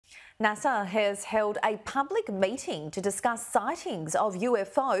NASA has held a public meeting to discuss sightings of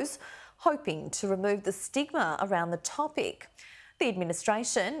UFOs, hoping to remove the stigma around the topic. The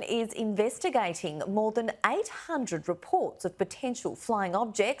administration is investigating more than 800 reports of potential flying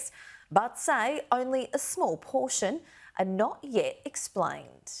objects, but say only a small portion are not yet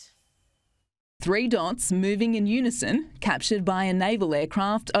explained. 3 dots moving in unison, captured by a naval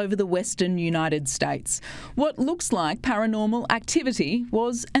aircraft over the western United States. What looks like paranormal activity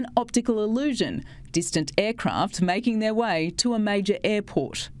was an optical illusion, distant aircraft making their way to a major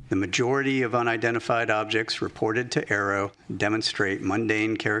airport. The majority of unidentified objects reported to Aero demonstrate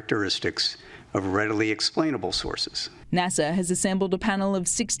mundane characteristics of readily explainable sources. NASA has assembled a panel of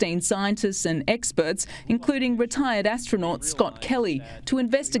 16 scientists and experts, including retired astronaut Scott Kelly, to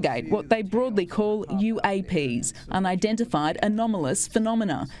investigate what they broadly call UAPs, unidentified anomalous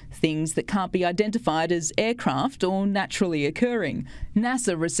phenomena, things that can't be identified as aircraft or naturally occurring.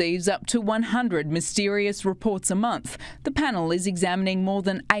 NASA receives up to 100 mysterious reports a month. The panel is examining more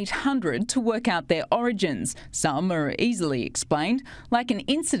than 800 to work out their origins. Some are easily explained, like an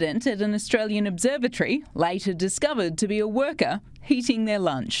incident at an Australian observatory, later discovered to be a worker heating their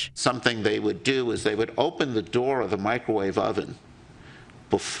lunch. Something they would do is they would open the door of the microwave oven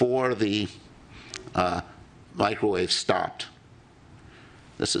before the microwave stopped.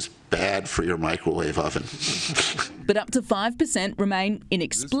 This is bad for your microwave oven. But up to 5% remain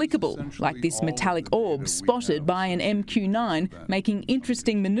inexplicable, like this metallic orb spotted by an MQ-9 making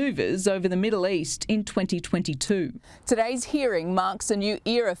interesting manoeuvres over the Middle East in 2022. Today's hearing marks a new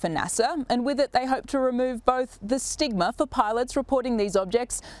era for NASA, and with it they hope to remove both the stigma for pilots reporting these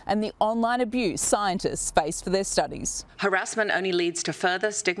objects and the online abuse scientists face for their studies. Harassment only leads to further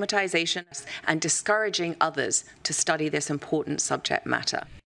stigmatisation and discouraging others to study this important subject matter.